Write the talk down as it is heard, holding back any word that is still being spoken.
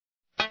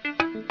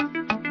Hi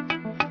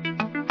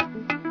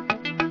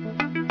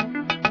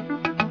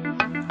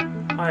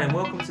and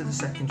welcome to the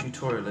second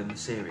tutorial in the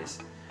series.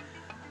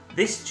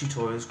 This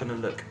tutorial is going to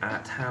look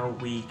at how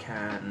we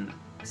can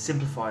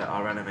simplify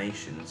our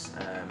animations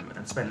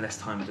and spend less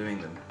time doing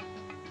them.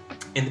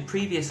 In the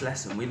previous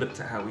lesson we looked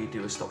at how we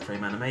do a stop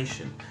frame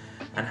animation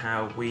and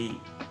how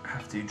we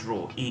have to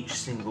draw each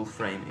single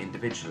frame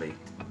individually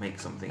to make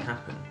something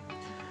happen.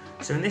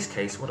 So in this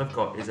case what I've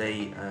got is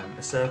a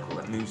circle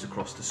that moves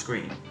across the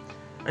screen.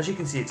 As you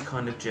can see, it's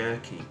kind of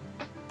jerky.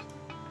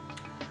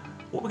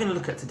 What we're going to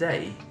look at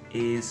today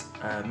is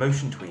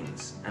motion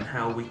tweens and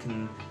how we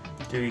can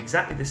do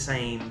exactly the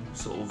same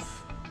sort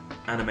of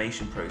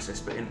animation process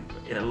but in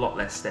a lot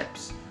less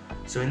steps.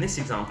 So in this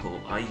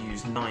example I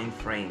used 9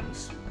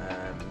 frames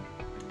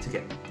to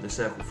get the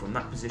circle from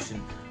that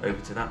position over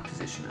to that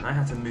position, and I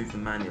had to move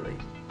them manually.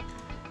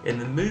 In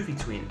the motion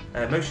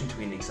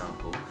tween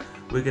example,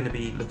 we're going to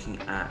be looking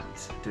at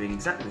doing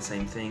exactly the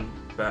same thing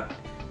but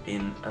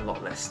in a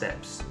lot less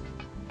steps.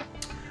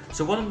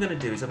 So what I'm going to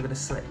do is I'm going to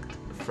select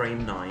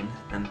frame 9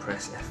 and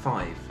press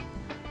F5.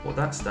 What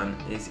that's done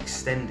is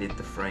extended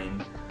the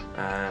frame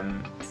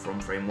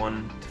from frame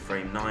 1 to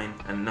frame 9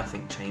 and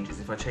nothing changes.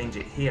 If I change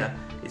it here,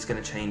 it's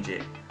going to change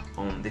it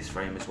on this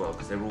frame as well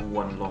because they're all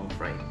one long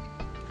frame.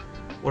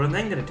 What I'm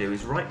then going to do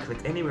is right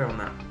click anywhere on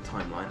that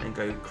timeline and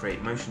go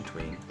create motion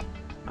tween.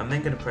 I'm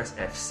then going to press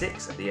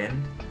F6 at the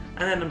end,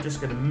 and then I'm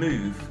just going to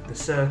move the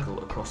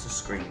circle across the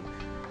screen.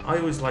 I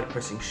always like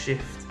pressing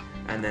shift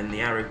and then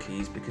the arrow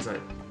keys because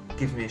it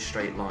gives me a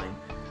straight line.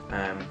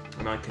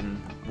 And I can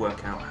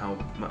work out how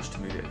much to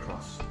move it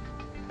across.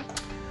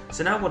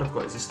 So now what I've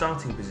got is a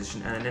starting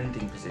position and an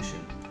ending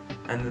position,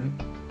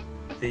 and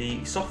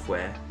the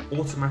software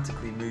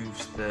automatically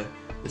moves the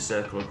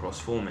circle across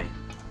for me.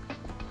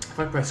 If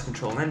I press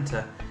Ctrl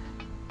Enter,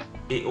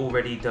 it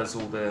already does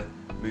all the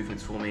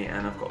movements for me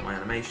and I've got my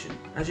animation.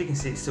 As you can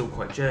see, it's still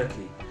quite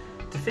jerky.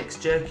 To fix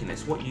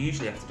jerkiness, what you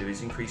usually have to do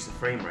is increase the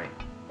frame rate.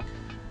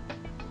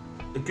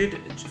 A good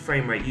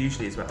frame rate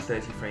usually is about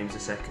 30 frames a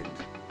second.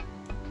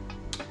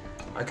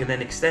 I can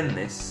then extend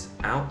this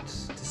out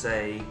to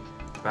say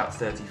about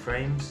 30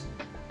 frames,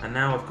 and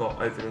now I've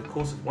got, over the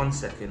course of 1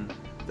 second,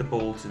 the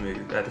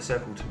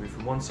circle to move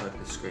from one side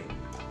of the screen.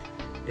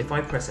 If I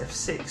press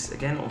F6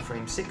 again on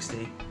frame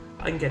 60,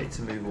 I can get it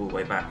to move all the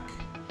way back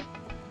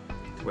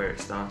to where it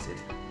started.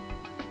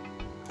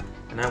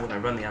 And now when I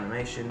run the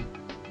animation,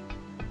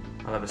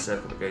 I'll have a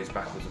circle that goes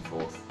backwards and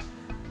forth.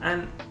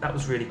 And that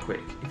was really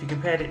quick. If you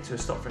compared it to a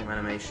stop frame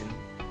animation,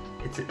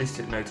 this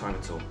took no time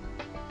at all.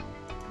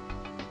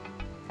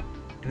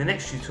 In the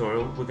next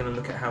tutorial we're going to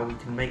look at how we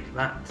can make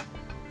that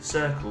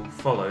circle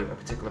follow a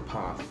particular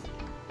path.